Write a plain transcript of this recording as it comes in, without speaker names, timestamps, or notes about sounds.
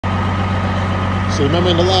So remember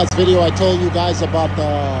in the last video I told you guys about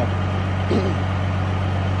the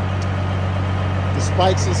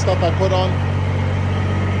spikes and stuff I put on?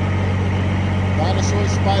 Dinosaur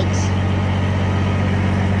spikes.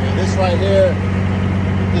 And this right here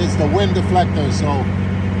is the wind deflector. So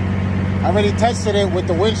I already tested it with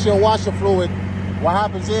the windshield washer fluid. What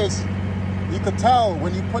happens is, you could tell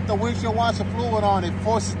when you put the windshield washer fluid on, it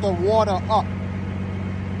forces the water up.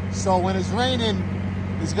 So when it's raining,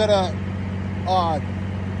 it's gonna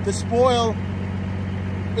despoil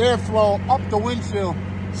airflow up the windshield,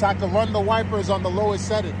 so I can run the wipers on the lowest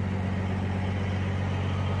setting.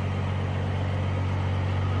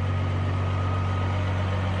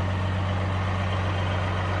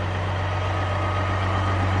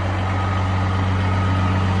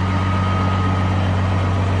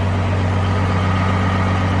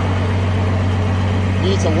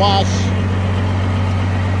 Needs a wash.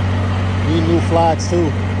 Need new flags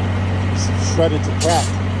too. It's shredded to crap.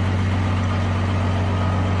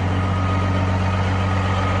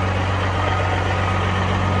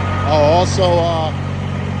 Oh, also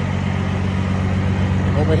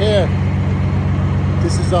over here,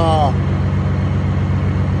 this is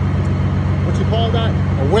what you call that?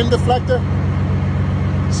 A wind deflector.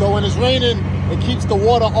 So when it's raining, it keeps the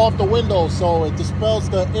water off the window, so it dispels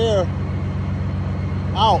the air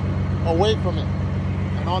out, away from it,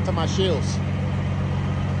 and onto my shields.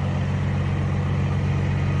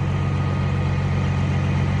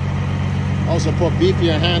 Also put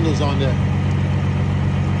beefier handles on there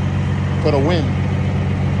for the wind.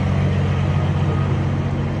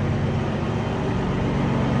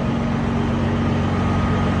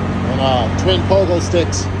 And twin pogo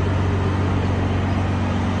sticks.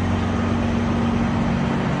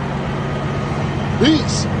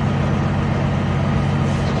 Peace.